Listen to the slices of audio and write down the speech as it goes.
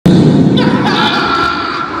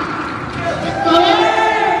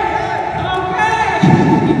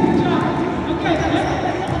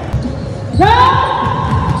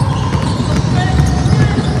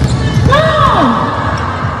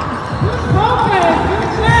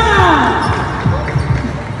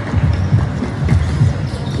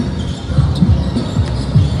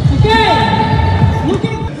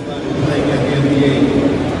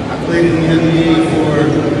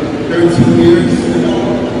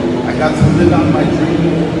live out my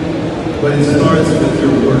dream, but it starts with your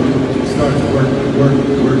work. It starts work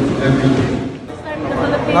every day. Starting the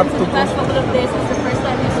Philippines in the past couple of days, it's the first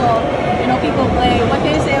time you saw, people play. What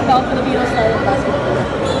can you say about Filipino style of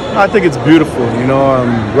basketball? I think it's beautiful.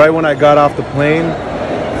 Right when I got off the plane,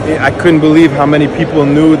 I couldn't believe how many people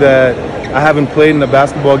knew that I haven't played in a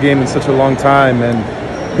basketball game in such a long time, and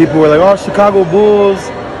people were like, "Oh, Chicago Bulls,"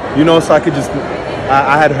 So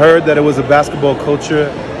I had heard that it was a basketball culture.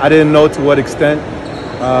 I didn't know to what extent.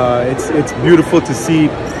 It's beautiful to see,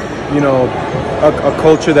 a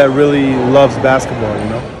culture that really loves basketball.